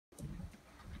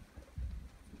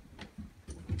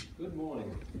Good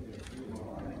morning.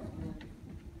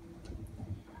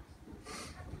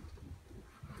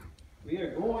 We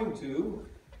are going to,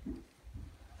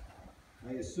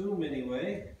 I assume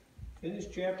anyway, finish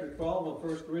chapter 12 of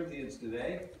 1 Corinthians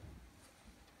today.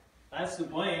 That's the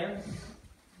plan.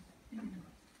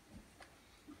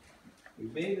 We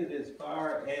made it as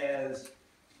far as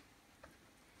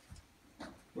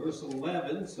verse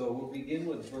 11, so we'll begin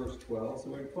with verse 12. So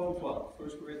we're in 12:12, 1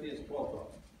 Corinthians 12:12.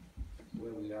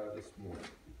 Where we are this morning.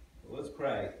 So let's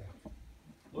pray.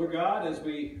 Lord God, as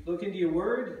we look into your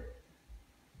word,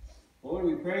 Lord,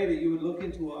 we pray that you would look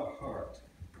into our heart.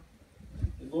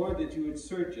 And Lord, that you would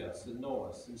search us and know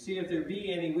us and see if there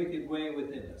be any wicked way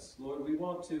within us. Lord, we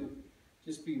want to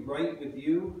just be right with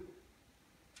you.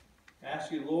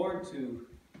 Ask you, Lord, to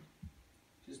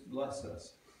just bless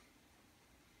us.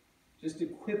 Just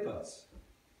equip us.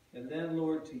 And then,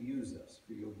 Lord, to use us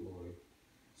for your glory.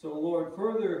 So, Lord,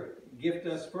 further gift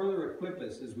us, further equip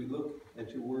us as we look at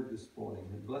your word this morning.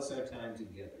 And bless our time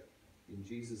together. In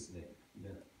Jesus' name,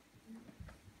 amen.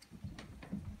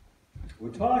 We're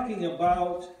talking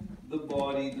about the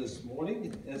body this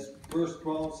morning, as verse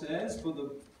 12 says,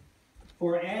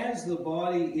 For as the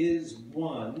body is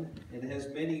one and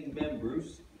has many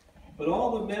members, but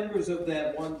all the members of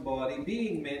that one body,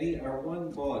 being many, are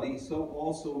one body, so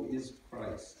also is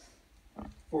Christ.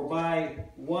 For by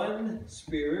one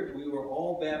Spirit we were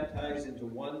all baptized into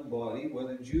one body,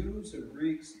 whether Jews or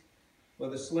Greeks,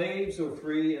 whether slaves or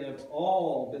free, and have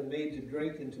all been made to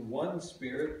drink into one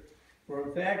Spirit. For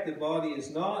in fact the body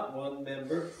is not one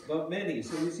member, but many.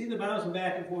 So you see the bouncing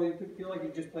back and forth. You could feel like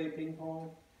you just play ping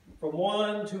pong. From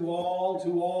one to all,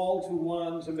 to all to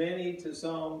one, to many, to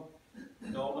some.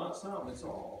 No, not some, it's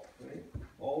all. Right?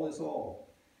 All is all.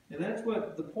 And that's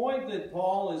what the point that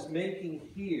Paul is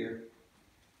making here.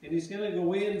 And he's going to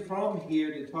go in from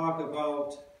here to talk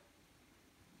about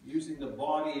using the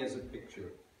body as a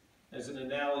picture, as an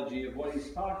analogy of what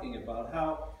he's talking about.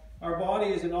 How our body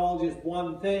isn't all just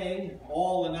one thing,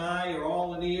 all an eye or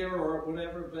all an ear or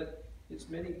whatever, but it's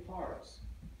many parts.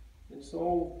 And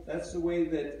so that's the way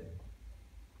that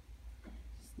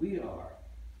we are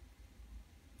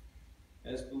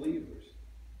as believers.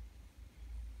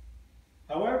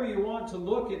 However you want to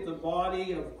look at the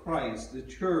body of Christ, the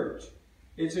church,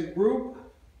 it's a group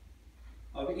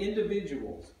of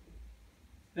individuals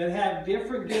that have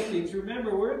different giftings.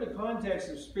 Remember, we're in the context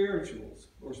of spirituals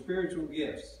or spiritual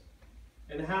gifts,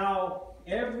 and how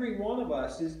every one of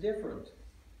us is different.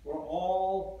 We're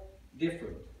all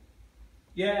different.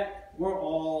 Yet, we're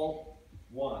all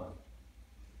one.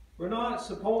 We're not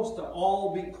supposed to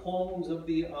all be clones of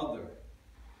the other.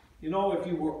 You know, if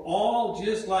you were all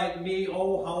just like me,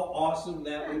 oh, how awesome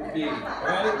that would be,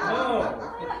 right?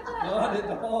 No, not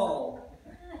at all.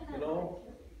 You know,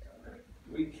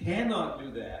 we cannot do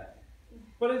that.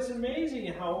 But it's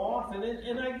amazing how often,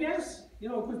 and I guess, you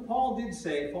know, because Paul did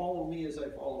say, follow me as I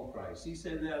follow Christ. He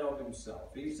said that of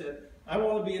himself. He said, I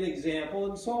want to be an example,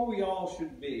 and so we all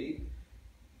should be.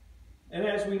 And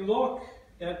as we look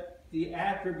at the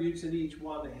attributes that each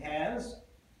one has,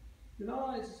 you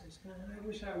know, it's kind of, I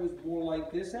wish I was more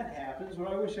like this. That happens. Or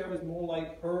I wish I was more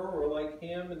like her or like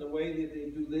him in the way that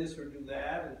they do this or do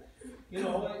that. And, you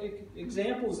know,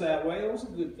 examples that way, those are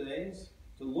good things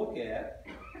to look at.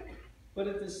 But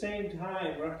at the same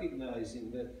time, recognizing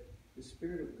that the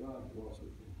Spirit of God dwells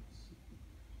within us.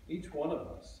 Each one of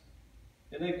us.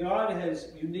 And that God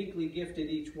has uniquely gifted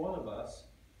each one of us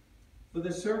for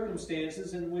the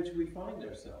circumstances in which we find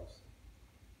ourselves.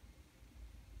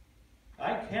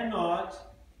 I cannot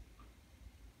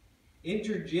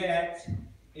interject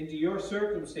into your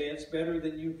circumstance better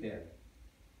than you can,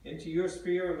 into your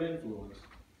sphere of influence.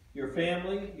 Your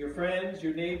family, your friends,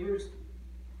 your neighbors.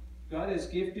 God has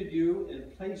gifted you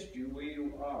and placed you where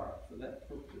you are for that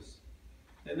purpose.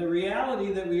 And the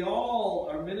reality that we all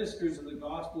are ministers of the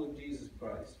gospel of Jesus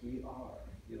Christ. We are.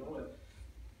 You know what?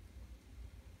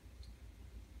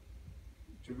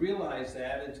 To realize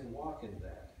that and to walk in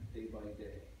that day by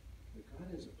day. God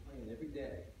has a plan every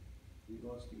day. He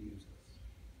wants to use us.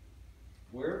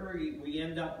 Wherever we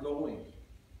end up going.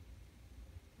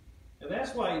 And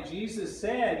that's why Jesus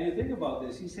said, you think about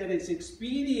this, he said, it's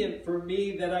expedient for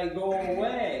me that I go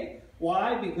away.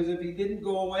 Why? Because if he didn't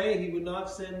go away, he would not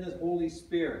send the Holy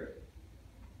Spirit,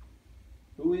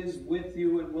 who is with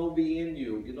you and will be in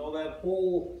you. You know, that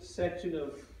whole section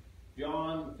of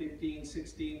John 15,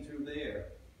 16 through there.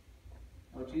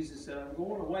 Well, Jesus said, I'm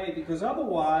going away because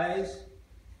otherwise,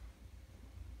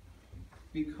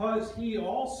 because he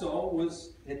also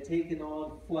had taken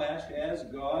on flesh as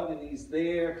God, and he's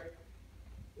there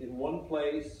in one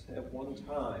place at one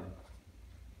time.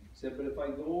 said, but if I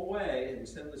go away and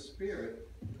send the Spirit,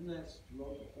 then that's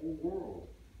throughout the whole world.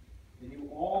 And you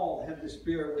all have the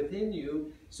Spirit within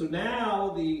you. So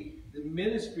now the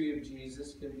ministry of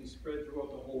Jesus can be spread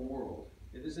throughout the whole world.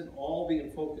 It isn't all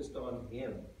being focused on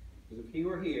him. Because if he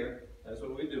were here, that's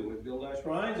what we do. We build our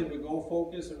shrines and we go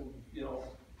focus and, you know,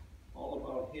 all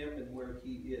about him and where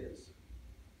he is.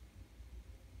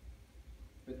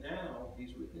 But now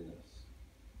he's within us.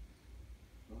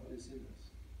 God is in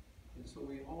us. And so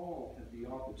we all have the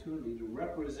opportunity to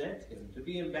represent him, to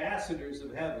be ambassadors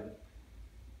of heaven,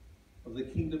 of the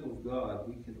kingdom of God.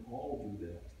 We can all do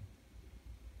that.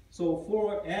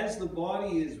 So as the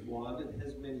body is one and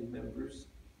has many members,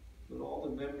 but all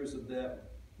the members of that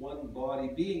one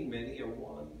body being many are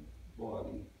one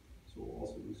body, so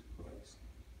also is Christ.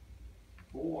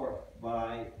 For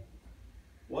by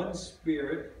one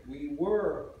Spirit we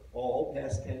were all,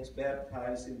 past tense,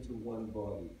 baptized into one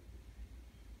body.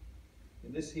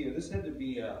 And this had to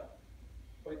be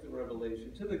quite the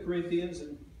revelation to the Corinthians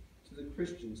and to the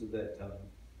Christians of that time.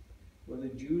 Whether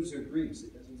Jews or Greeks,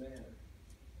 it doesn't matter.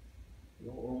 You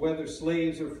know, or whether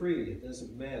slaves or free, it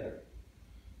doesn't matter.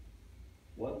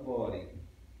 One body,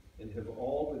 and have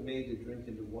all been made to drink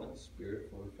into one Spirit,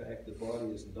 for in fact the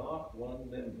body is not one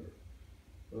member,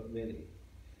 but many.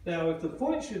 Now if the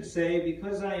foot should say,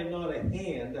 because I am not a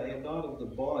hand, I am not of the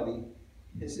body,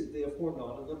 is it therefore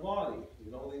not of the body?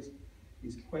 You know,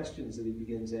 these questions that he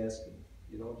begins asking,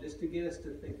 you know, just to get us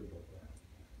to think about that.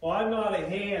 Well, I'm not a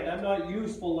hand, I'm not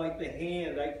useful like the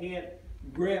hand, I can't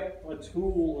grip a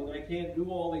tool and I can't do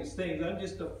all these things. I'm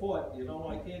just a foot, you know,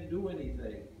 I can't do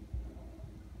anything.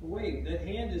 Wait, that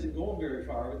hand isn't going very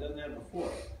far if it doesn't have a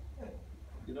foot.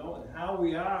 You know, and how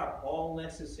we are all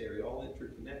necessary, all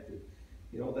interconnected.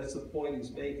 You know, that's the point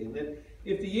he's making. Then,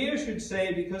 if the ear should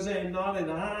say, because I am not an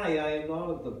eye, I am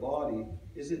not of the body,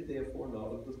 is it therefore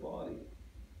not of the body?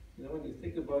 You know, when you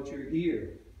think about your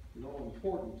ear, you know,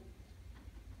 important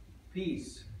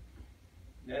piece,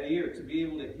 that ear to be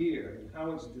able to hear and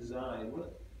how it's designed.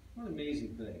 What an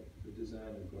amazing thing, the design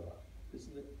of God,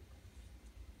 isn't it?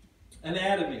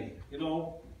 Anatomy, you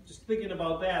know, just thinking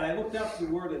about that. I looked up the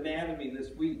word anatomy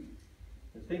this week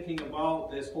and thinking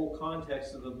about this whole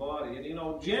context of the body. And, you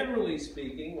know, generally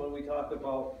speaking, when we talk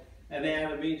about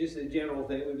anatomy, just a general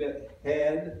thing, we've got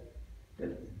head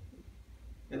and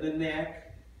the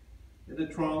neck and the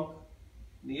trunk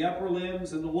and the upper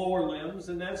limbs and the lower limbs,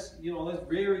 and that's, you know, that's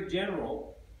very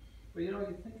general. But, you know,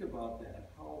 you think about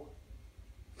that, how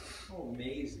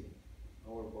amazing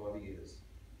our body is.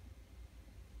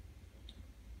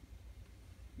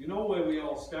 You know where we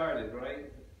all started,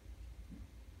 right?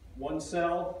 One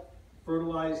cell,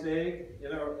 fertilized egg in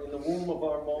the womb of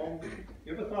our mom.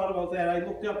 You ever thought about that? I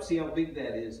looked up, see how big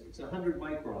that is. It's 100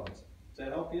 microns. Does that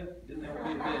help you? Didn't help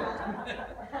me a bit.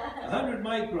 100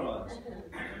 microns.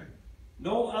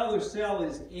 No other cell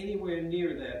is anywhere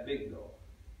near that big, though.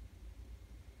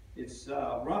 It's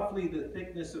roughly the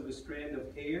thickness of a strand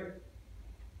of hair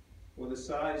or the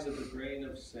size of a grain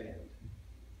of sand.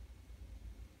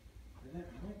 And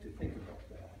I like to think about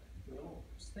that. You know,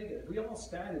 just thinking, we all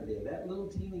started there, that little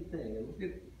teeny thing. And look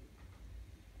at,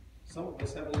 some of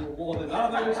us have a little more than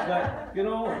others, but you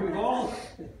know,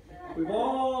 we've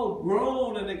all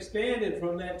grown and expanded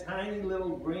from that tiny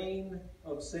little grain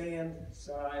of sand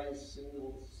size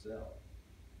single cell.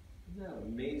 Isn't that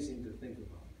amazing to think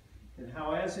about? And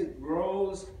how as it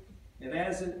grows and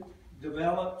as it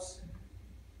develops,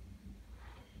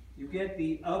 you get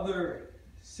the other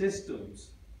systems.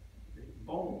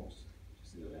 Bones. You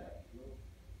see that?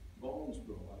 Bones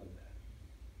grow out of that.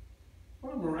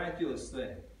 What a miraculous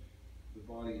thing the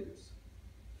body is.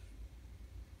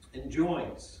 And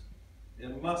joints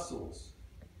and muscles.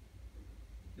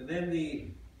 And then the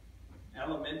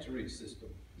alimentary system.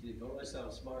 You don't I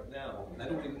sound smart now. I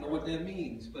don't even know what that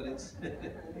means, but it's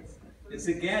it's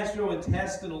the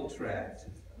gastrointestinal tract.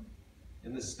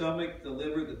 And the stomach, the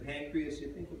liver, the pancreas.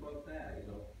 You think about that, you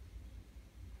know.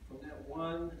 From that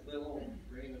one little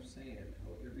grain of sand,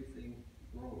 how everything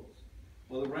grows.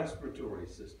 Well, the respiratory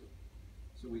system,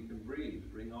 so we can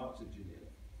breathe, bring oxygen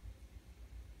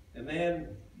in. And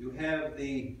then you have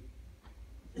the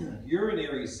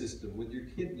urinary system with your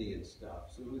kidney and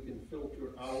stuff, so we can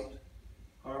filter out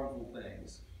harmful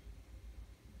things.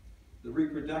 The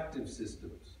reproductive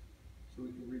systems, so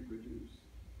we can reproduce,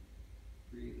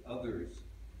 create others.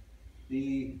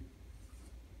 The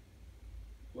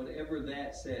whatever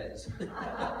that says.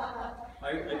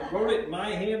 I wrote it in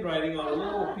my handwriting on a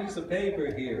little piece of paper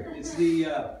here. It's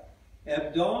the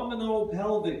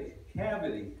abdominopelvic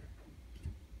cavity.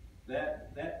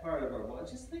 That part of our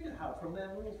body. Just think of how, from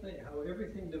that little thing, how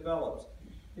everything develops.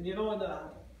 And you know, in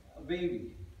a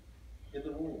baby, in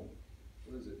the womb.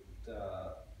 What is it?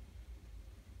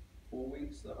 4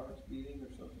 weeks, the heart's beating or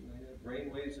something like that.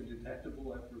 Brain waves are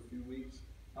detectable after a few weeks.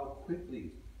 How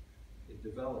quickly it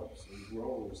develops and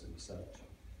grows and such.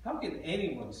 How can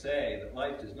anyone say that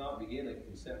life does not begin at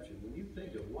conception when you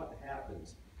think of what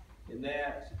happens in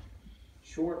that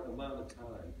short amount of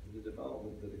time and the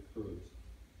development that occurs?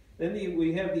 Then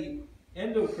we have the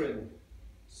endocrine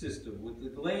system with the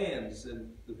glands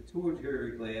and the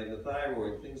pituitary gland, the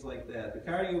thyroid, things like that.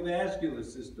 The cardiovascular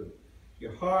system,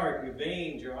 your heart, your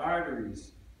veins, your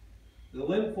arteries, the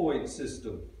lymphoid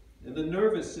system, and the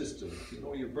nervous system,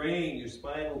 your brain, your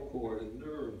spinal cord, and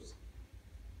nerves.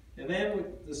 And then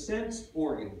with the sense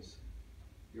organs,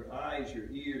 your eyes, your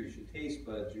ears, your taste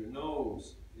buds, your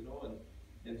nose,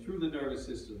 and through the nervous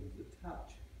system, the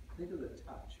touch. Think of the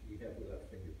touch we have with our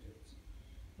fingertips,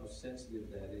 how sensitive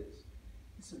that is.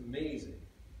 It's amazing,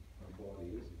 our body,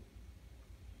 isn't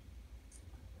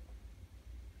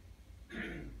it?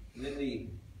 And then the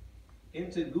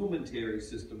integumentary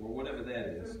system, or whatever that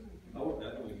is. Oh,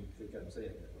 I don't even think I'm saying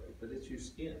that right, but it's your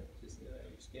skin. Just your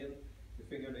skin, your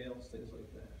fingernails, things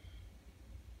like that.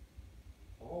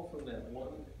 All from that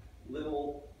one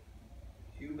little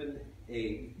human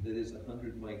egg that is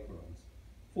 100 microns.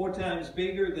 4 times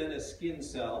bigger than a skin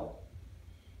cell,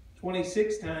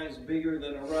 26 times bigger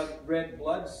than a red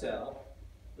blood cell,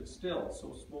 but still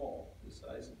so small, the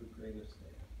size of a grain of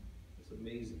sand. It's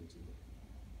amazing to me.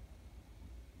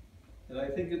 And I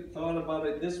think it thought about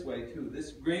it this way too.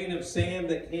 This grain of sand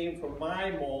that came from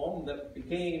my mom, that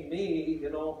became me,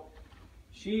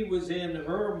 she was in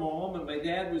her mom, and my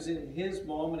dad was in his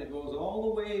mom, and it goes all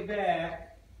the way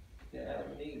back to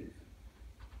Adam and Eve,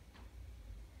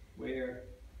 where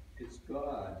it's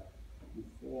God who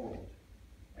formed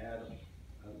Adam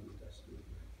out of the dust of the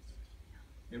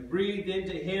earth and breathed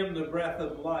into him the breath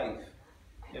of life,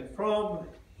 and from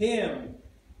him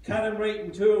cut him right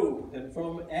in two, and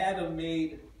from Adam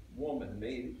made woman,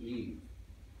 made Eve.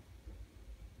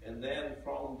 And then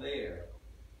from there,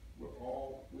 we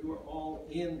were all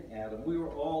in Adam. We were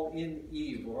all in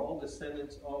Eve. We're all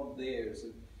descendants of theirs.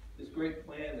 And this great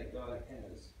plan that God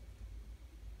has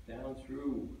down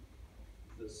through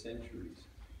the centuries,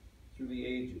 through the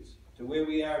ages, to where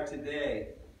we are today,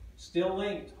 still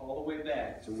linked all the way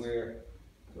back to where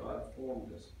God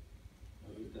formed us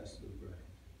out of the dust of the ground.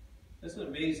 That's an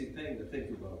amazing thing to think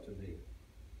about to me.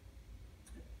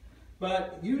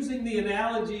 But using the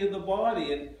analogy of the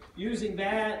body and using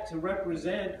that to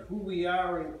represent who we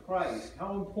are in Christ,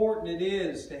 how important it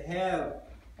is to have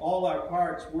all our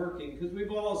parts working, because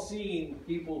we've all seen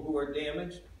people who are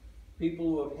damaged, people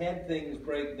who have had things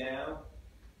break down.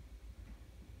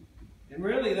 And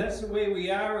really, that's the way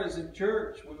we are as a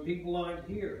church when people aren't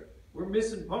here. We're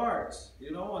missing parts,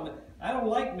 and I don't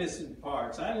like missing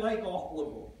parts. I like all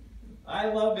of them. I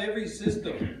love every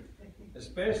system,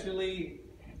 especially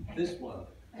this one.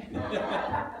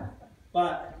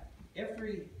 But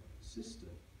every system,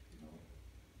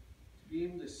 to be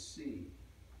able to see.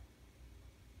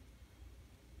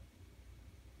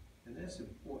 And that's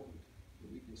important,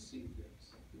 that we can see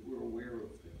things, that we're aware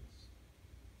of things.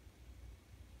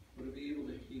 But to be able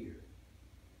to hear,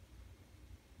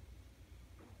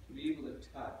 to be able to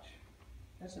touch.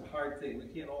 That's a hard thing. We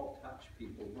can't all touch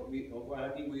people, but we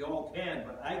all can,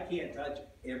 but I can't touch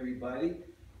everybody,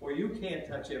 or you can't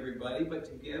touch everybody, but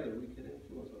together we can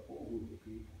influence a whole group of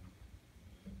people.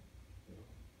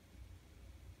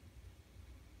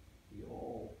 We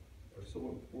all are so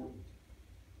important.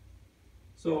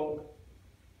 So,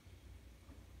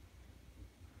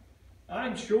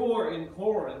 I'm sure in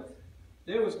Corinth,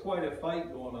 there was quite a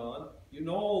fight going on. You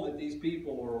know that these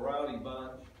people were a rowdy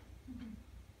bunch.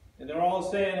 And they're all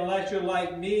saying, unless you're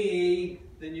like me,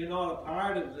 then you're not a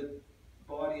part of the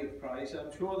body of Christ.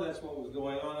 I'm sure that's what was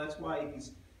going on. That's why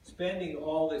he's spending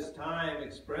all this time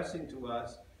expressing to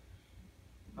us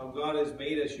how God has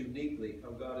made us uniquely,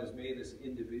 how God has made us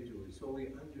individually, so we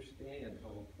understand how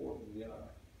important we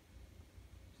are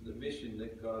to the mission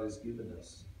that God has given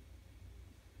us.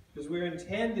 Because we're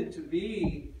intended to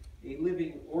be a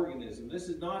living organism. This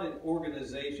is not an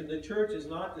organization. The church is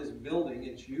not this building.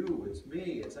 It's you, it's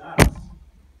me, it's us.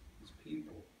 It's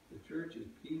people. The church is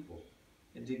people.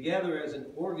 And together as an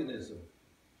organism,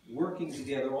 working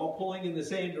together, all pulling in the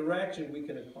same direction, we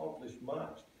can accomplish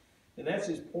much. And that's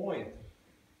his point.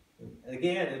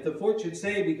 Again, if the foot should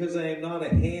say, because I am not a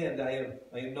hand, I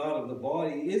am not of the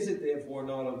body, is it therefore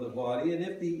not of the body? And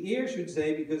if the ear should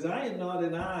say, because I am not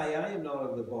an eye, I am not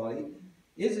of the body,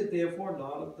 is it therefore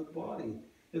not of the body?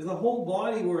 If the whole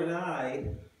body were an eye,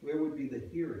 where would be the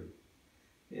hearing?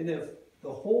 And if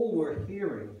the whole were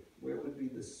hearing, where would be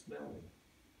the smelling?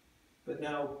 But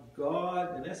now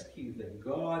God, and that's the key thing,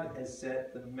 God has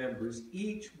set the members,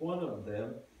 each one of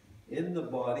them, in the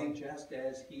body just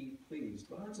as he pleased.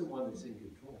 God's the one that's in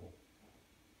control.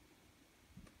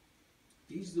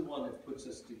 He's the one that puts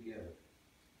us together.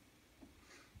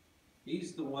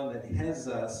 He's the one that has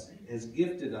us, has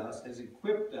gifted us, has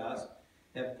equipped us,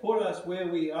 have put us where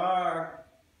we are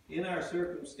in our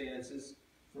circumstances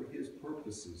for his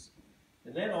purposes.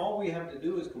 And then all we have to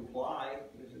do is comply.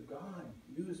 We say, God,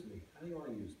 use me. How do you want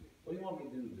to use me? What do you want me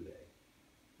to do today?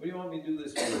 What do you want me to do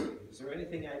this week? Is there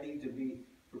anything I need to be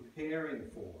preparing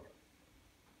for?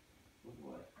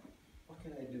 What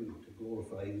can I do to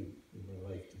glorify you in my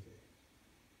life today?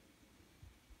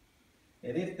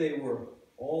 And if they were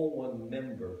all one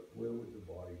member, where would the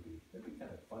body be? That'd be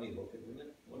kind of funny looking, wouldn't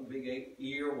it? One big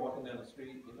ear walking down the street,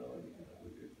 you know, that'd be kind of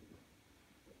weird.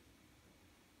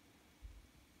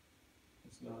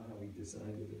 It's not how he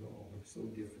designed it at all. They're so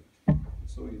different,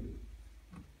 so unique.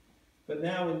 But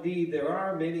now, indeed, there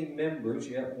are many members,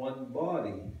 yet one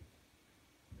body.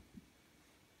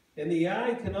 And the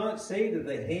eye cannot say to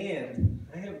the hand,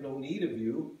 I have no need of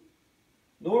you,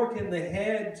 nor can the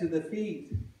head to the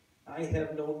feet, I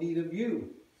have no need of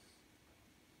you.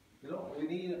 You know, we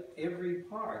need every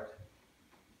part.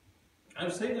 I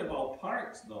was thinking about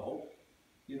parts, though.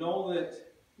 You know that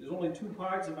there's only two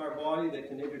parts of our body that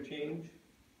can interchange?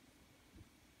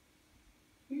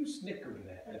 You snickering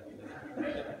at.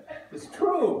 It's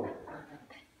true.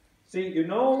 See, your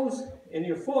nose and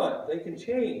your foot, they can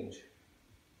change.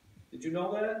 Did you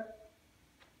know that?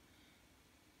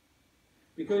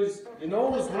 Because your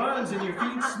nose runs and your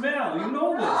feet smell. You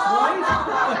know this, right?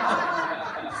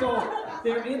 So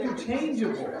they're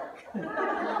interchangeable.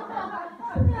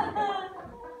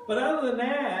 But other than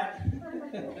that,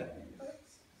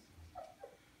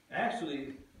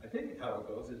 actually, I think how it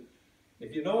goes is,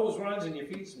 if your nose runs and your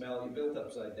feet smell, you're built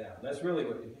upside down. That's really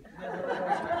what you do.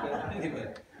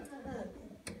 Anyway.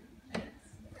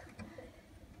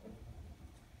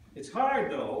 It's hard,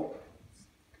 though.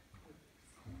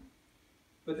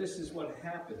 But this is what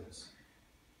happens.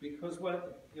 Because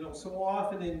so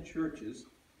often in churches,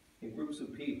 in groups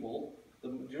of people, the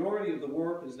majority of the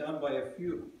work is done by a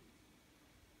few.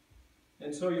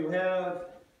 And so you have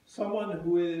someone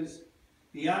who is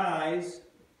the eyes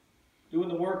doing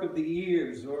the work of the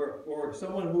ears, or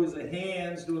someone who is the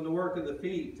hands doing the work of the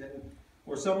feet,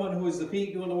 or someone who is the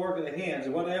feet doing the work of the hands,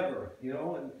 or whatever,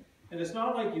 And it's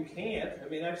not like you can't. I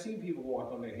mean, I've seen people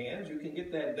walk on their hands. You can get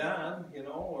that done,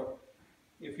 or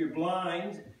if you're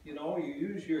blind, you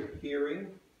use your hearing.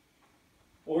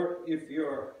 Or if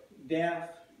you're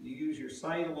deaf, you use your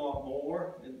sight a lot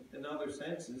more in other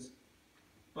senses.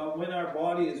 But when our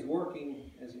body is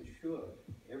working as it should,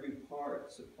 every part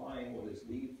supplying what is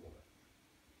needed for it,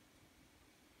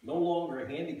 no longer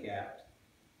handicapped,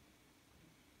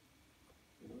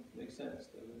 makes sense.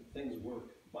 Things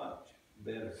work much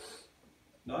better.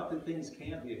 Not that things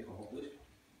can't be accomplished.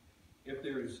 If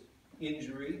there's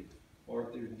injury, or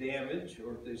if there's damage,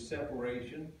 or if there's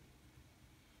separation,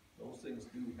 those things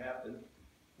do happen.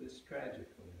 It's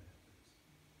tragic when it happens.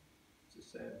 It's a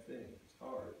sad thing. It's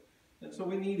hard. And so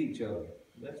we need each other.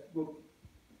 That's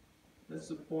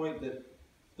the point that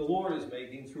the Lord is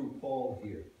making through Paul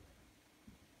here.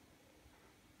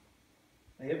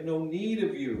 I have no need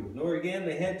of you, nor again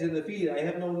the head to the feet. I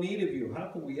have no need of you. How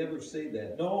can we ever say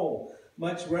that? No,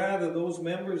 much rather those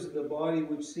members of the body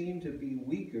which seem to be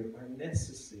weaker are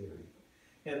necessary.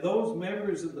 And those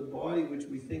members of the body which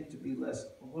we think to be less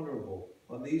honorable,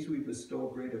 on these we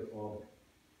bestow greater honor.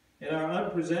 And our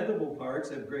unpresentable parts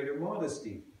have greater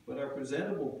modesty, but our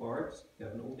presentable parts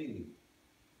have no need.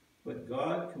 But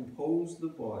God composed the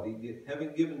body,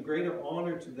 having given greater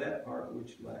honor to that part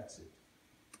which lacks it,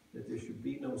 that there should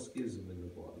be no schism in the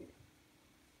body,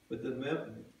 but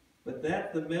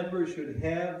that the members should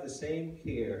have the same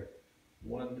care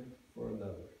one for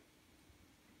another.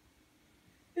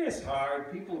 It's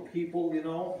hard. People,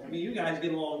 I mean, you guys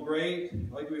get along great.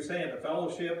 Like we were saying, the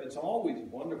fellowship, it's always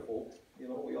wonderful.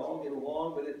 We all get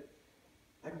along, but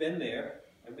I've been there.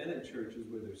 I've been in churches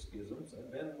where there's schisms. I've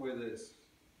been where there's,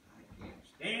 I can't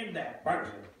stand that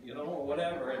person, or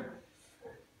whatever. And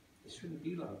it shouldn't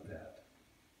be like that.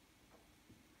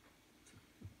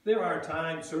 There are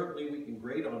times, certainly, we can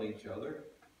grate on each other.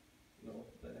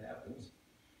 That happens.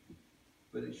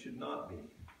 But it should not be.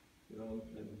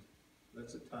 And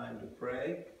that's a time to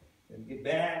pray and get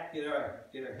our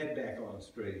head back on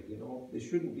straight. There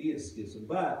shouldn't be a schism,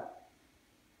 but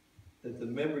that the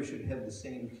members should have the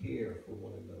same care for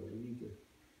one another. We need to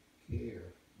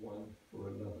care one for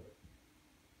another.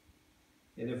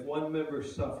 And if one member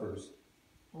suffers,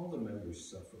 all the members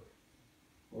suffer.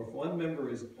 or if one member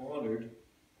is honored,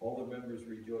 all the members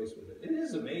rejoice with it. It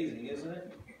is amazing, isn't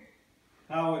it?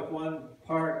 How if one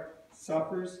part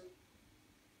suffers.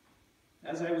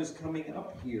 As I was coming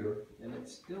up here, and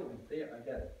it's still there, I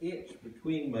got an itch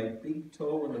between my big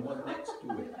toe and the one next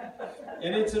to it.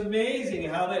 And it's amazing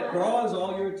how that draws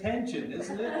all your attention,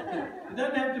 isn't it? It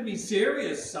doesn't have to be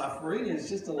serious suffering. It's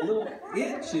just a little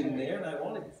itch in there, and I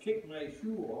want to kick my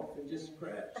shoe off and just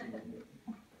scratch it.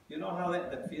 You know how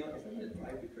that feeling, doesn't it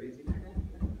drive you crazy?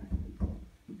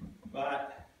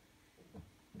 But,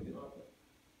 you know,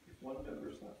 if one member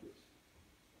suffers.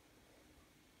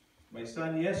 My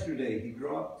son yesterday, he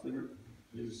dropped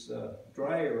his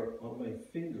dryer on my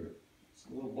finger. It's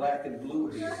a little black and blue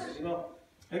here. You know,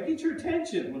 that gets your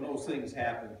attention when those things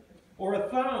happen. Or a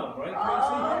thumb, right,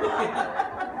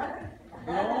 Tracy?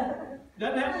 You know,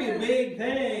 doesn't have to be a big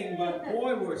thing, but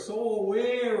boy, we're so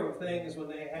aware of things when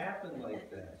they happen like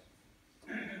that.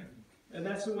 And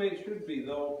that's the way it should be,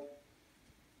 though,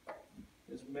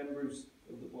 as members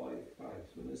of the body of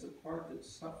Christ. When there's a part that's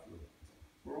suffering,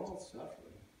 we're all suffering.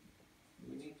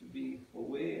 We need to be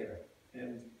aware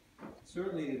and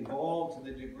certainly involved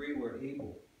to the degree we're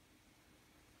able.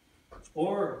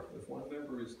 Or if one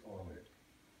member is honored.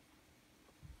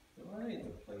 Well, that ain't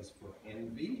the place for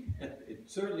envy. It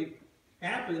certainly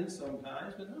happens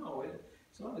sometimes, but no,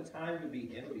 it's not a time to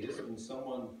be envious when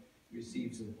someone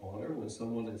receives an honor, when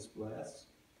someone is blessed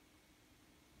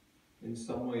in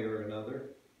some way or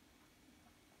another.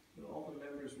 But all the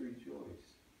members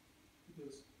rejoice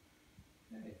because,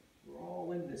 hey, we're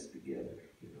all in this together,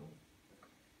 you know.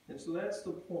 And so that's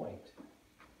the point,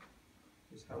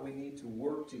 is how we need to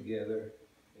work together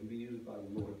and be used by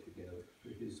the Lord together for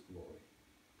His glory.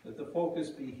 Let the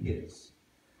focus be His,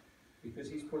 because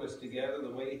He's put us together the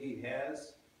way He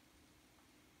has.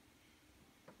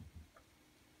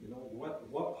 You know,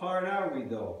 what part are we,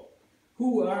 though?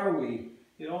 Who are we?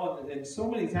 You know, and so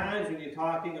many times when you're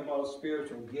talking about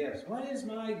spiritual gifts, what is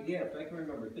my gift? I can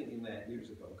remember thinking that years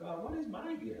ago. God, what is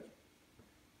my gift?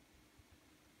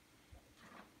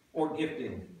 Or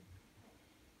gifting.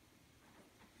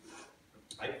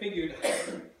 I figured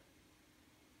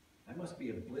I must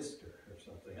be a blister or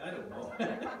something. I don't know.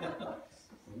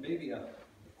 Or maybe a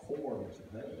corn or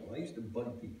something. I don't know. I used to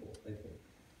bug people, I think.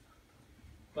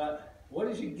 But what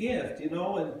is your gift, you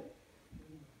know?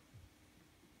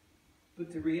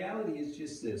 But the reality is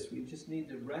just this. We just need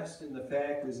to rest in the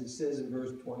fact, as it says in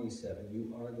verse 27,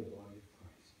 you are the body of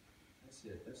Christ. That's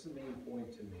it. That's the main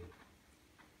point to me.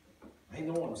 I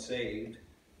know I'm saved.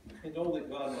 I know that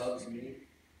God loves me.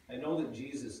 I know that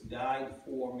Jesus died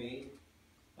for me.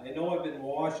 I know I've been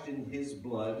washed in His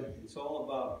blood. It's all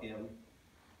about Him.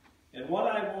 And what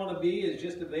I want to be is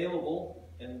just available.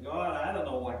 And God, I don't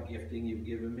know what gifting You've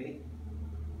given me.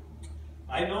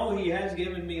 I know He has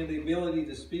given me the ability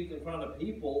to speak in front of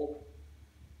people.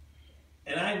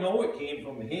 And I know it came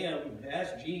from Him.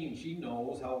 Ask Jean, she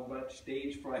knows how much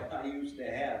stage fright I used to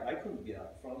have. I couldn't get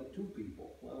up in front of 2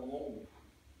 people, let alone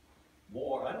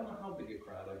more. I don't know how big a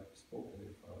crowd I've spoken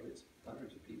in front of. It's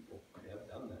hundreds of people have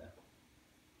done that.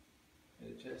 And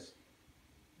it just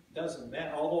doesn't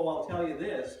matter. Although I'll tell you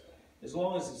this, as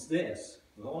long as it's this,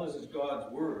 as long as it's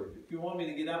God's Word, if you want me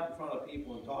to get up in front of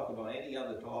people and talk about any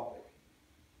other topic,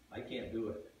 I can't do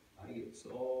it. I get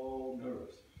so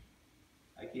nervous.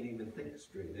 I can't even think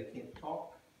straight. I can't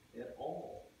talk at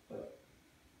all. But,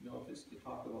 you know, if it's to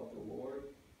talk about the Lord,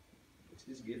 it's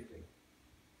His gifting.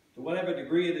 To whatever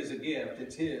degree it is a gift,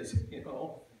 it's His, you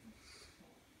know.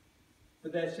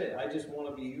 But that's it. I just want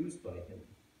to be used by Him.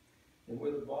 And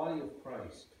we're the body of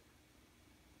Christ.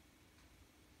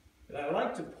 And I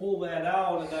like to pull that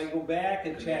out, and I go back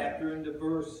a chapter into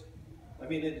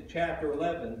chapter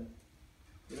 11,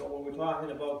 you know, when we're talking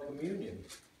about communion.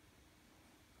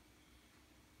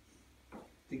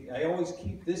 I always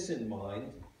keep this in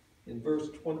mind in verse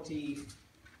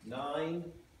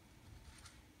 29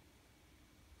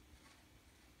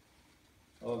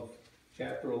 of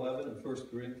chapter 11 of 1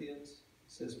 Corinthians. It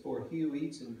says, for he who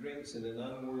eats and drinks in an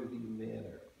unworthy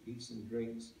manner eats and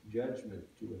drinks judgment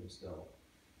to himself,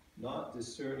 not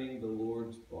discerning the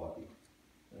Lord's body.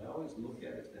 And I always look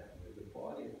at it that way, the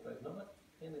body of Christ, not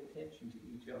paying attention to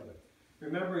each other.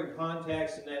 Remember in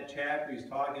context in that chapter, he's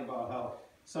talking about how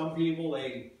some people,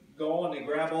 they go and they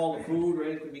grab all the food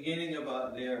right at the beginning of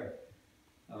their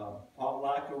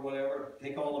potluck or whatever,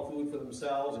 take all the food for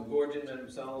themselves and gorge it on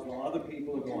themselves, while other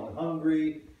people are going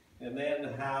hungry. And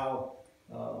then how,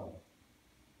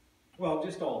 well,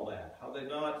 just all that. How they're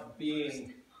not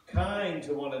being kind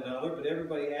to one another, but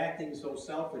everybody acting so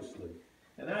selfishly.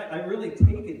 And I really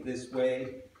take it this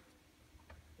way,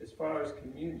 as far as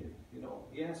communion. You know,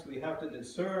 yes, we have to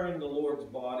discern the Lord's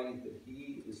body, that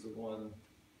he is the one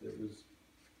that was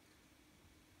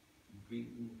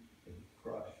beaten and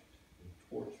crushed and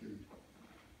tortured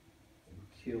and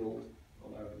killed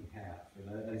on our behalf.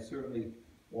 And I certainly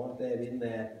want that in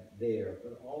that there,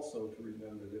 but also to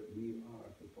remember that we are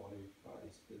the body of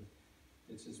Christ. And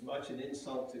it's as much an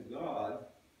insult to God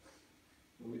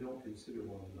when we don't consider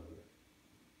one another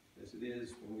as it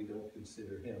is when we don't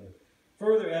consider him.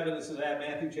 Further evidence of that,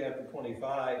 Matthew chapter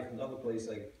 25, another place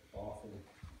I often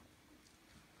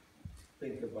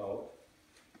think about.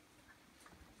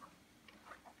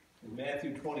 In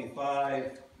Matthew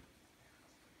 25,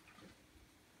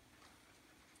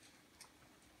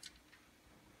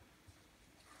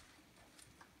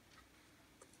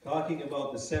 talking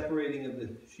about the separating of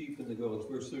the sheep and the goats,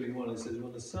 verse 31, it says,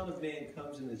 when the Son of Man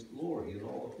comes in his glory, and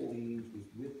all the holy angels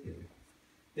with him,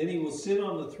 then he will sit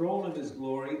on the throne of his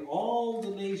glory. All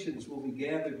the nations will be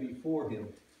gathered before him,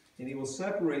 and he will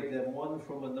separate them one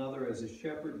from another as a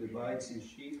shepherd divides his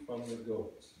sheep from the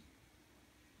goats.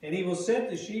 And he will set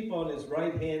the sheep on his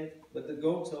right hand, but the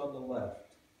goats on the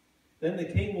left. Then the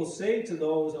king will say to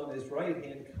those on his right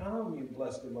hand, come, you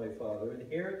blessed of my Father,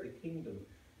 inherit the kingdom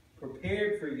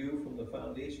prepared for you from the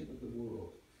foundation of the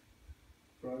world.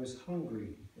 For I was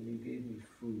hungry, and you gave me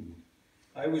food.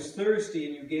 I was thirsty,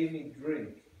 and you gave me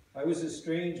drink. I was a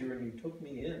stranger, and you took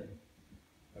me in.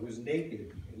 I was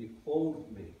naked, and you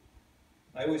clothed me.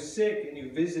 I was sick, and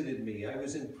you visited me. I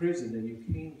was in prison, and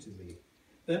you came to me.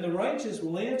 Then the righteous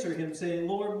will answer him, saying,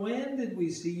 Lord, when did we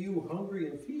see you hungry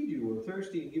and feed you, or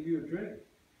thirsty and give you a drink?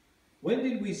 When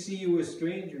did we see you a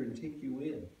stranger and take you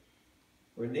in,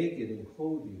 or naked and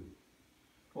clothe you?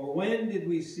 Or when did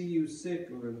we see you sick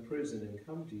or in prison and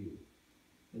come to you?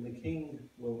 And the king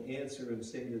will answer and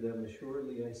say to them,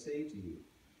 assuredly I say to you,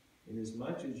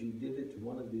 inasmuch as you did it to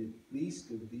one of the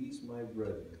least of these my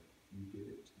brethren, you did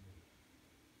it to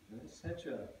me. And it's such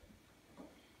an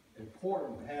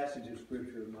important passage of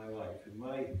Scripture in my life, in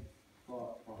my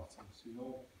thought process. You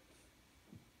know,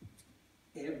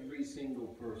 every single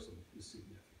person is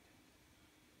significant.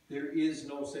 There is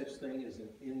no such thing as an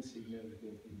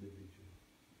insignificant individual.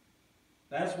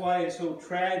 That's why it's so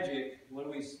tragic when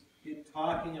we get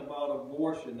talking about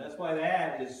abortion. That's why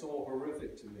that is so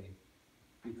horrific to me,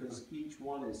 because each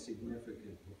one is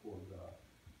significant before God.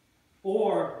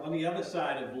 Or on the other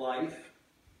side of life,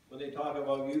 when they talk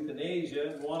about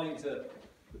euthanasia and wanting to,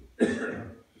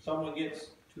 someone gets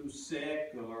too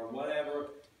sick or whatever,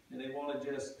 and they want to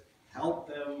just help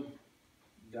them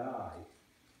die.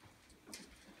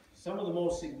 Some of the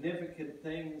most significant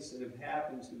things that have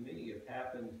happened to me have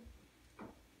happened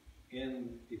in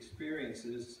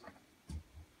experiences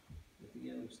at the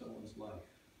end of someone's life.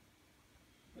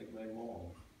 Like my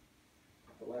mom.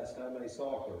 The last time I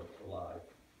saw her alive,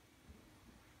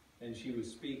 and she was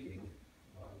speaking.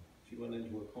 She went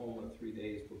into a coma 3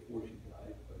 days before she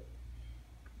died, but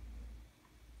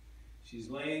she's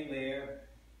laying there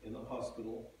in the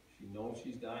hospital. She knows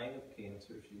she's dying of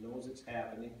cancer. She knows it's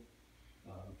happening.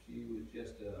 She was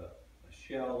just a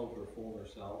shell of her former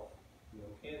self. You know,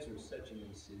 cancer is such an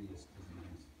insidious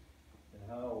disease, and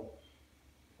how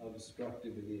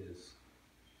destructive it is.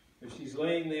 But she's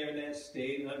laying there in that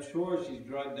state, and I'm sure she's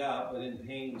drugged out, but in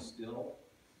pain still.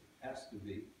 Has to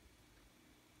be.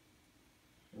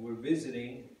 And we're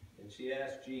visiting, and she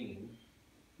asked Jean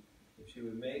if she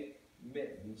would make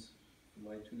mittens for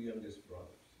my two youngest brothers.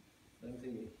 And I'm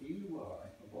thinking, here you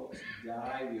are, about to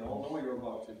die. We all know you're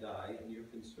about to die, and you're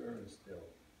concerned still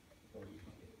about your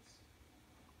kids.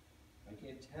 I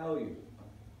can't tell you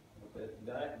what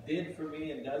that did for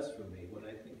me and does for me when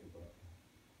I think about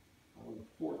how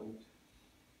important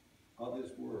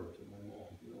others were to my mom.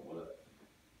 You know,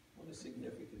 what a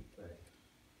significant thing.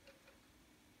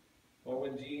 Or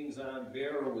when Jean's Aunt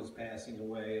Vera was passing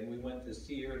away, and we went to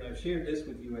see her, and I've shared this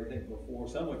with you, I think, before,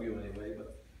 some of you anyway,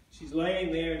 but she's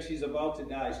laying there and she's about to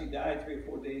die. She died 3 or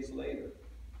 4 days later.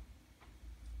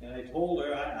 And I told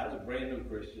her, I was a brand new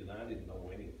Christian. I didn't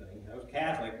know anything. I was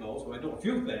Catholic, though, so I know a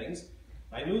few things.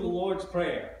 I knew the Lord's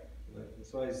Prayer.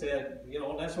 So I said, you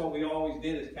know, that's what we always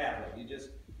did as Catholic. You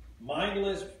just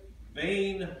mindless,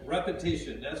 vain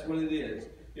repetition. That's what it is.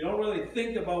 You don't really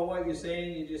think about what you're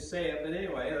saying. You just say it. But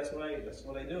anyway, that's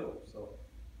what I do. So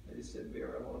I just said,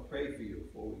 Vera, I want to pray for you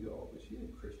before we go. But she's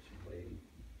a Christian lady.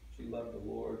 She loved the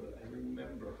Lord, but I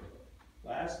remember her.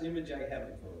 Last image I have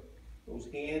of her, those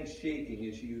hands shaking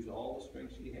as she used all the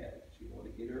strength she had. She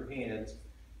wanted to get her hands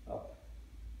up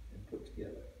and put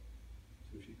together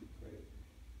so she could pray.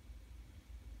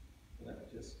 And that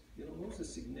just, you know, those are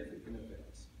significant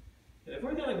events. And If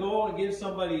we're going to go and give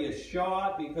somebody a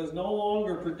shot because no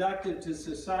longer productive to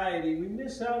society, we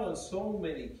miss out on so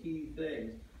many key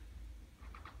things.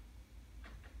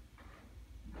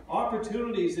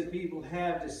 Opportunities that people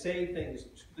have to say things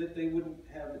that they wouldn't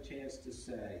have the chance to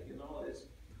say. You know,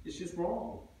 it's just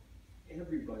wrong.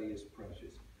 Everybody is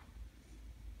precious.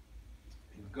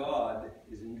 And God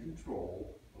is in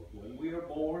control of when we are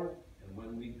born and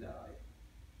when we die.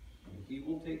 And He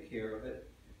will take care of it.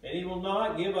 And He will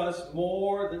not give us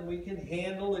more than we can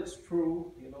handle. It's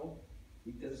true, you know.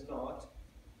 He does not.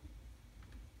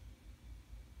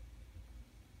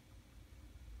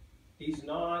 He's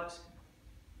not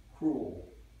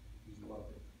cruel. He's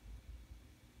loving.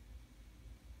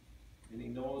 And He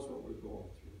knows what we're going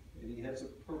through. And He has a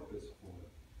purpose for it.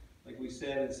 Like we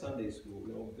said in Sunday school,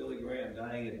 you know, Billy Graham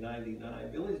dying at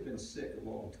 99. Billy's been sick a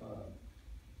long time.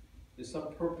 There's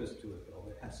some purpose to it, though.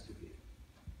 There has to be.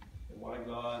 And why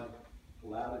God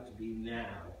allowed it to be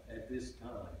now, at this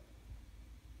time.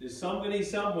 There's somebody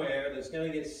somewhere that's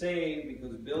going to get saved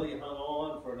because Billy hung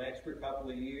on for an extra couple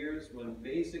of years when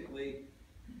basically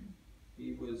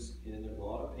he was in a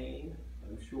lot of pain,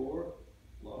 I'm sure.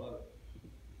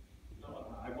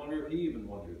 I wonder if he even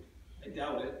wondered. I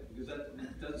doubt it, because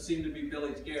that doesn't seem to be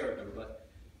Billy's character. But,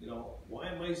 you know, why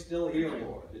am I still here,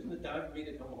 Lord? Isn't it time for me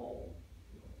to come home?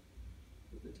 You know,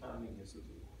 but the timing is of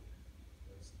the Lord.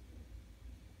 That's the thing.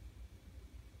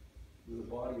 We're the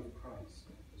body of Christ.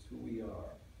 That's who we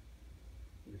are.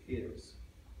 We're His.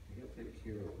 And He'll take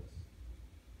care of us.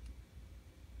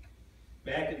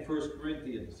 Back in 1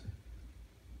 Corinthians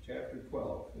chapter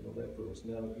 12, you know that verse.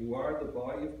 Now, you are the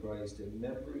body of Christ and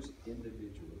members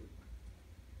individually.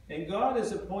 And God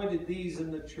has appointed these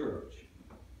in the church.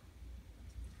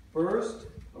 First,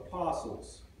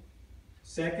 apostles.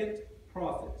 Second,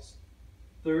 prophets.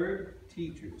 Third,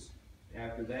 teachers.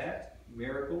 After that,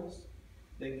 miracles.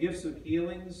 Then gifts of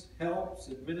healings, helps,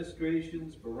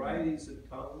 administrations, varieties of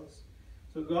tongues.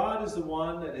 So God is the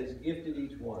one that has gifted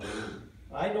each one.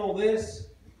 I know this.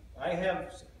 I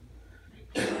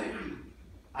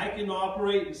can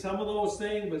operate in some of those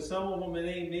things, but some of them it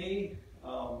ain't me.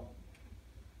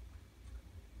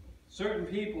 Certain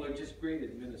people are just great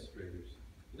administrators.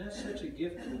 And that's such a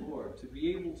gift from the Lord, to be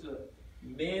able to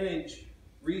manage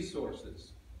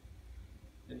resources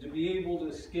and to be able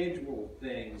to schedule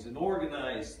things and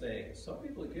organize things. Some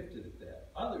people are gifted at that.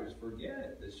 Others forget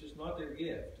it. It's just not their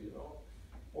gift, you know.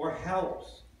 Or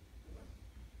helps.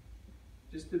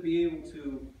 Just to be able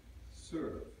to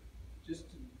serve. Just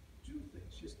to do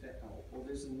things. Just to help. Well,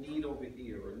 there's a need over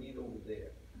here or a need over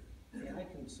there. Yeah, I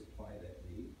can supply that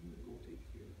need. Go take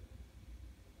care of it.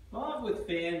 Not with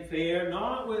fanfare,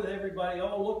 not with everybody,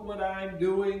 oh, look what I'm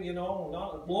doing, you know,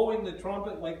 not blowing the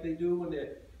trumpet like they do when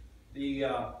the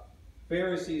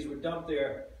Pharisees would dump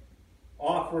their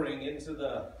offering into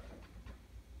the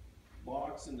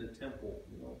box in the temple,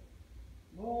 you know.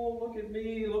 Oh, look at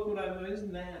me, look what I'm doing.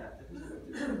 Isn't that? That isn't what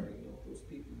they're doing, you know, those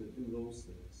people that do those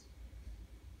things.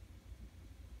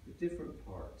 The different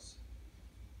parts.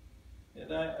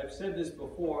 And I've said this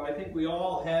before, I think we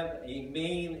all have a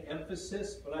main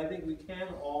emphasis, but I think we can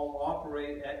all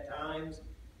operate at times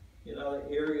in other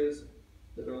areas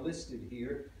that are listed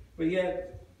here. But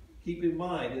yet, keep in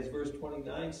mind, as verse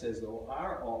 29 says, though,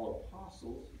 are all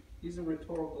apostles? These are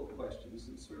rhetorical questions,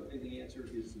 and certainly the answer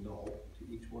is no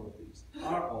to each one of these.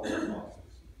 Are all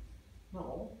apostles?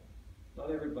 No,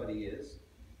 not everybody is.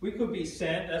 We could be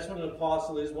sent. That's what an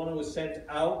apostle is. One who was sent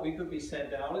out. We could be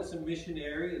sent out. It's a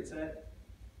missionary. It's that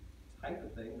type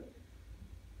of thing.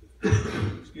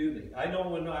 Excuse me. I know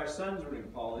when our sons were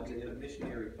in college, they had a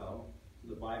missionary come to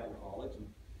the Bible college. And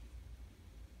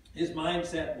his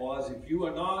mindset was, if you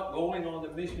are not going on the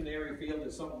missionary field,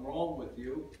 there's something wrong with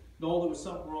you. No, there was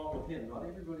something wrong with him. Not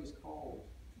everybody's called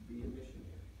to be a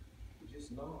missionary. We're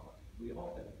just not. We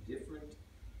all have different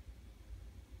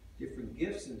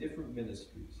gifts and different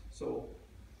ministries. So,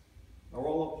 are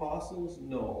all apostles?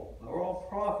 No. Are all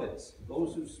prophets?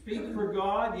 Those who speak for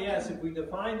God? Yes. If we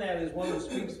define that as one who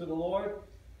speaks for the Lord,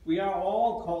 we are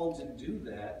all called to do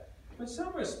that. But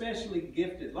some are especially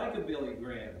gifted, like a Billy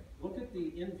Graham. Look at the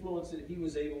influence that he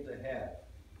was able to have.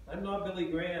 I'm not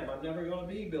Billy Graham. I'm never going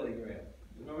to be Billy Graham.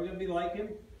 I'm never going to be like him.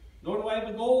 Nor do I have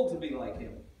a goal to be like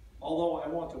him. Although I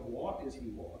want to walk as he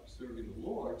walked, serving the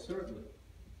Lord, certainly.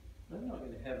 I'm not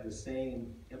going to have the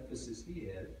same emphasis he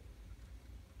had.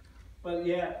 But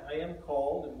yet, I am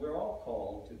called, and we're all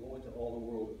called, to go into all the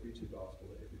world and preach the gospel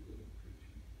to every living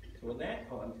creature. So in that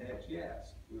context,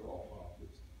 yes, we're all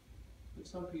prophets. But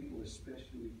some people are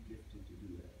especially gifted to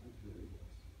do that, like Billy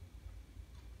was.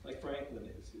 Like Franklin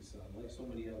is, his son, like so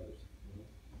many others. You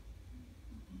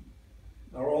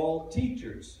know? Are all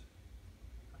teachers?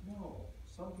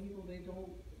 some people, they don't,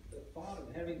 the thought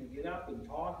of having to get up and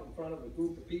talk in front of a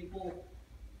group of people,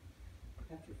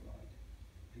 petrified.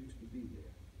 I used to be there.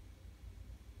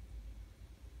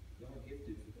 Not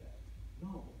gifted for that.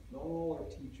 No. Not all are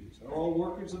teachers. Are all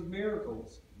workers of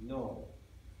miracles? No.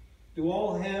 Do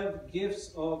all have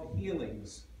gifts of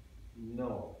healings?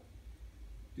 No.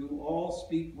 Do all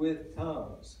speak with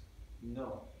tongues?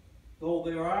 No. Though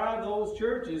there are those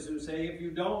churches who say if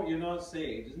you don't, you're not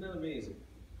saved. Isn't that amazing?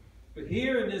 But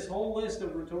here in this whole list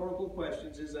of rhetorical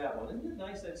questions is that one. Isn't it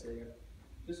nice that's there?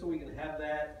 Just so we can have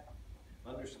that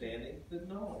understanding that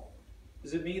no.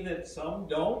 Does it mean that some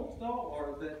don't? No.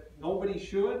 Or that nobody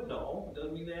should? No. It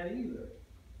doesn't mean that either.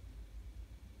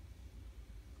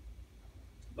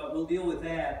 But we'll deal with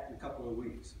that in a couple of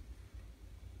weeks.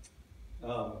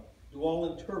 Do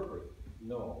all interpret?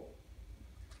 No.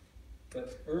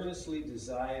 But earnestly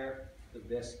desire the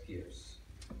best gifts.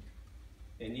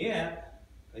 And yet,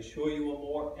 I show you a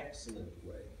more excellent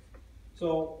way.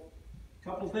 So, a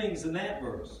couple things in that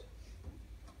verse.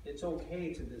 It's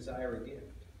okay to desire a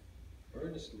gift.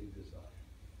 Earnestly desire.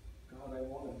 God, I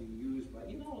want to be used by...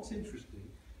 You know, it's interesting.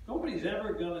 Nobody's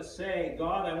ever going to say,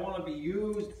 God, I want to be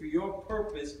used for your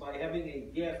purpose by having a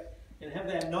gift, and have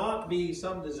that not be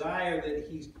some desire that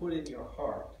he's put in your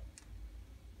heart.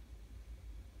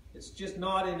 It's just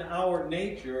not in our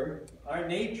nature. Our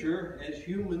nature as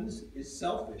humans is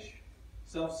selfish,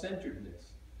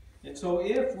 self-centeredness. And so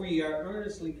if we are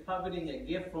earnestly coveting a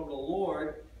gift from the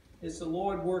Lord, it's the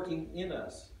Lord working in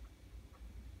us.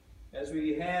 As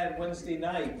we had Wednesday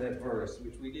night, that verse,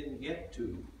 which we didn't get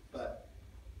to, but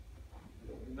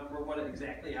I don't remember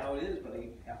exactly how it is, but I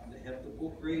happen to have the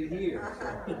book right here.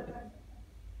 So.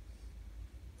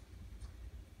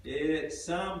 It's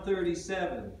Psalm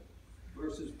 37,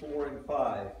 verses 4 and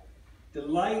 5.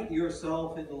 Delight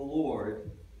yourself in the Lord,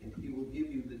 and he will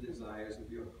give you the desires of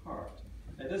your heart.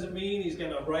 That doesn't mean he's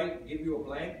going to give you a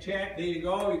blank check. There you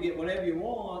go, you get whatever you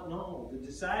want. No, the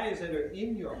desires that are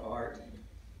in your heart,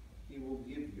 he will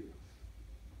give you.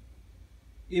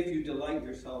 If you delight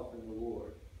yourself in the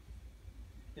Lord.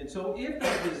 And so if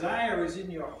the desire is in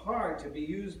your heart to be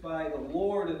used by the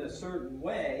Lord in a certain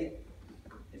way,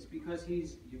 it's because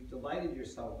you've delighted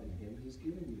yourself in him. He's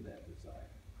given you that desire.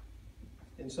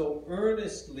 And so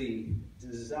earnestly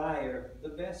desire the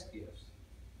best gifts.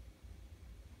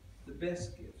 The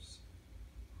best gifts.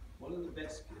 What are the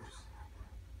best gifts?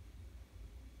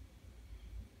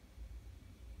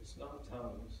 It's not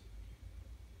tongues.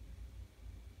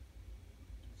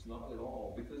 It's not at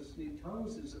all. Because the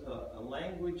tongues is a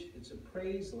language, it's a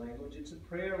praise language, it's a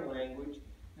prayer language.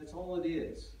 That's all it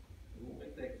is. And we'll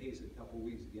make that case in a couple of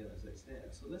weeks again, as I said.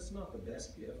 So that's not the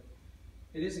best gift.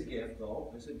 It is a gift,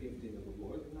 though. It's a gifting of the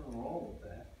Lord. There's nothing wrong with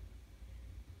that.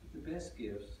 But the best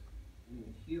gifts,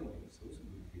 healings, those are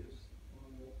good gifts.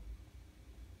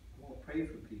 I want to pray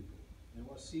for people. I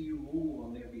want to see you move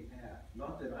on their behalf.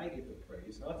 Not that I get the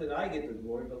praise, not that I get the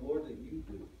glory, but Lord, that you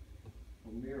do.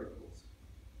 Or miracles.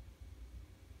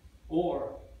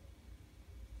 Or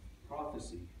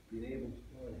prophecy, being able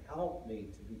to help me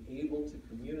to be able to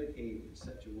communicate in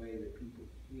such a way that people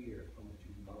hear how much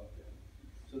you love them,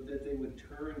 so that they would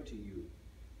turn to you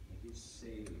and get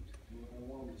saved. I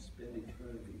want them to spend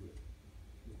eternity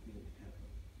with me in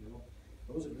heaven.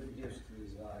 Those are good gifts to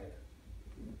desire.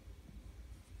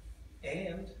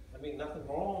 And nothing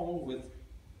wrong with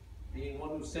being one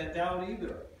who's sent out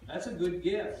either. That's a good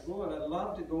gift. Lord, I'd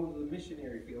love to go to the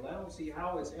missionary field. I don't see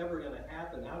how it's ever going to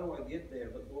happen. How do I get there?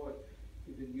 But Lord,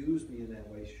 you can use me in that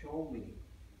way. Show me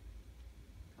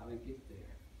how to get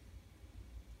there.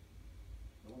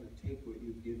 I want to take what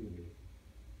you've given me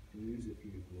and use it for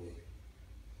your glory.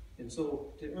 And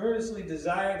so to earnestly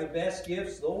desire the best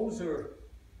gifts, those are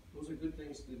good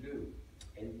things to do.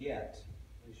 And yet,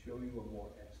 I show you a more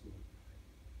excellent way,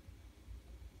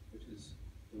 which is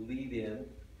the lead in.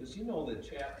 Because you know the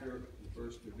chapter, the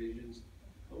verse divisions,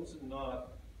 those are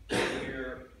not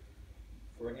here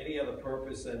for any other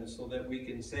purpose and so that we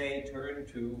can say, turn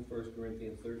to 1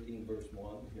 Corinthians 13, verse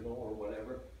 1, or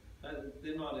whatever.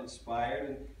 They're not inspired.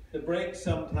 And the breaks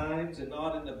sometimes are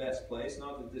not in the best place.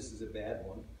 Not that this is a bad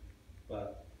one,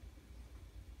 but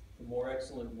the more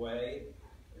excellent way,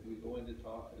 and we go into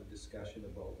a discussion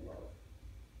about love.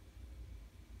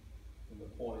 And the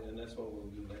point, and that's what we'll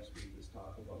do next week, is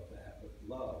talk about that. But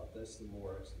love, that's the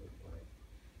more excellent way.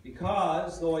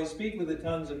 Because, though I speak with the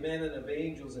tongues of men and of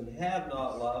angels and have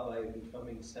not love, I am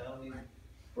becoming sounding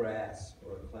brass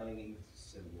or a clanging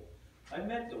cymbal. I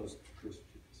met those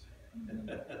Christians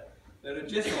that are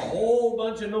just a whole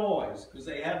bunch of noise because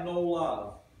they have no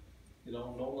love.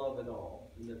 No love at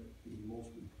all. And that's the most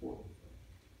important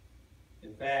thing.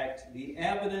 In fact, the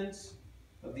evidence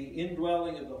of the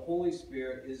indwelling of the Holy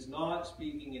Spirit is not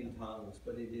speaking in tongues,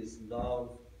 but it is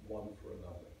love one for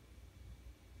another.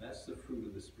 That's the fruit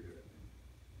of the Spirit.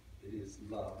 It is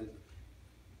love.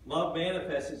 Love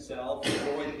manifests itself in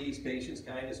joy, peace, patience,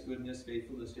 kindness, goodness,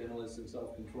 faithfulness, gentleness, and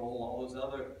self-control. All those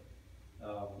other,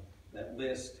 that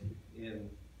list in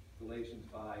Galatians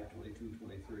 5, 22,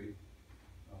 23.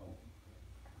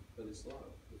 But it's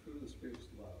love. The fruit of the Spirit is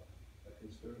love. A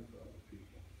concern for other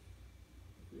people.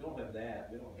 If we don't have that,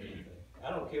 we don't have anything. I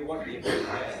don't care what gift you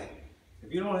have.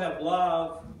 If you don't have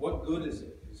love, what good is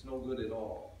it? It's no good at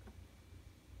all.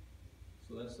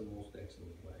 So that's the most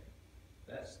excellent way.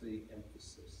 That's the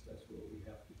emphasis. That's where we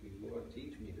have to be. Lord,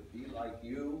 teach me to be like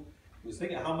you. I was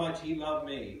thinking how much he loved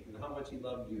me and how much he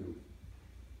loved you.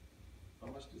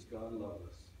 How much does God love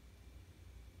us?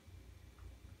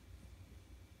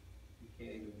 We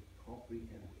can't even comprehend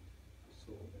it. It's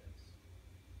so immense.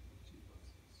 He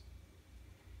loves us.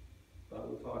 But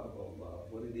we'll talk about love.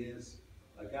 What it is,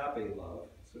 agape love.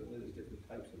 Certainly there's different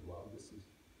types of love. This is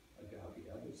agape,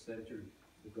 other-centered,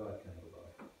 the God kind of love.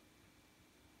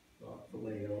 Not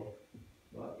phileo,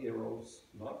 not eros,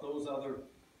 not those other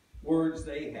words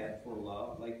they had for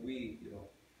love, like we,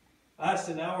 Us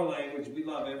in our language, we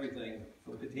love everything,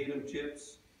 from potato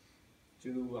chips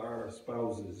to our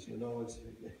spouses. It's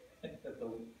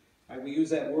we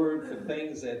use that word for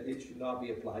things that it should not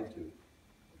be applied to.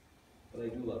 But I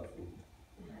do love food.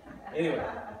 Anyway,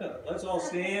 let's all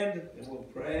stand and we'll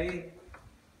pray.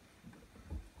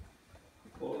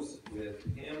 Close with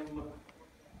hymn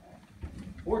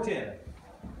 410.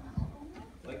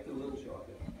 Like the little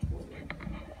shotgun.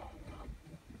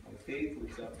 My faith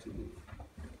looks up to thee.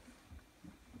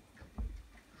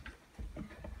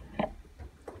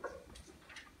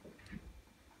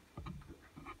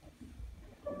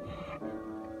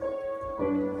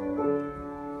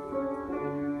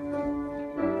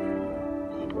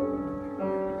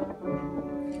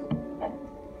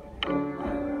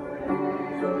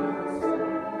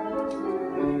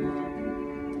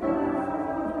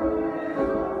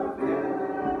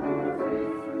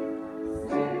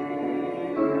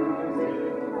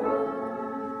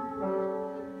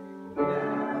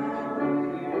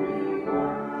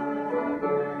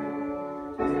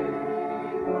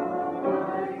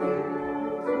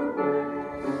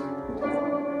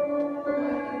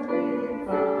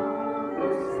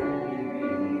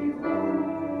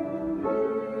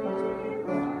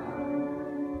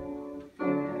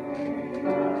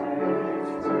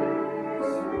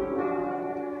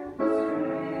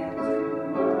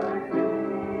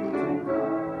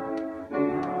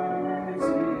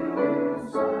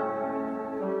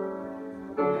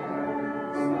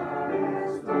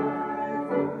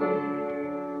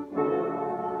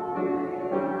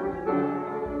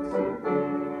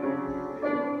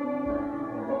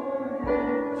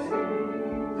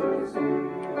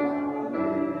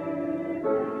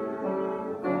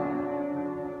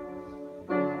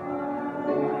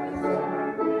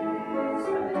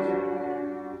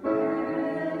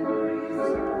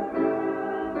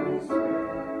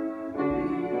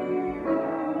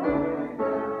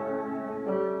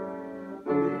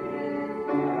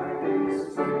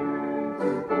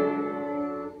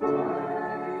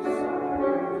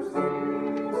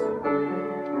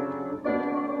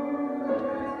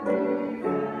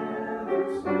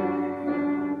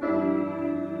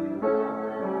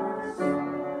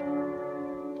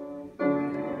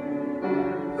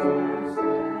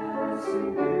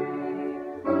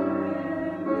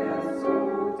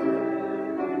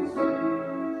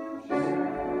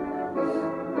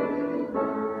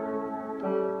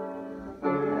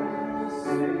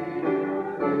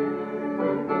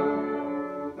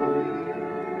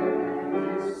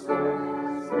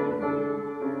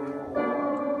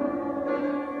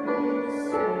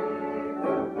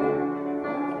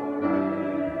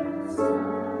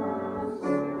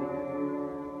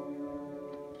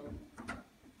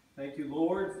 Thank you,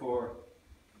 Lord, for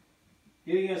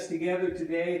getting us together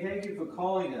today. Thank you for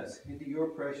calling us into your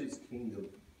precious kingdom.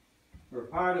 We're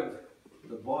part of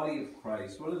the body of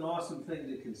Christ. What an awesome thing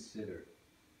to consider.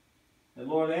 And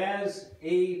Lord, as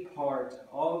a part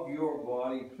of your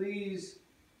body, please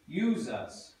use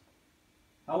us.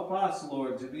 Help us,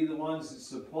 Lord, to be the ones that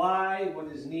supply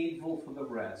what is needful for the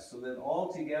rest, so that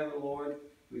all together, Lord,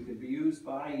 we can be used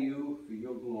by you for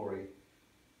your glory.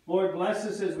 Lord, bless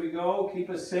us as we go. Keep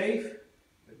us safe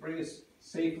and bring us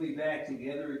safely back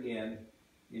together again.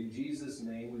 In Jesus'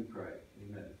 name we pray.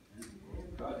 Amen.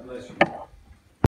 God bless you.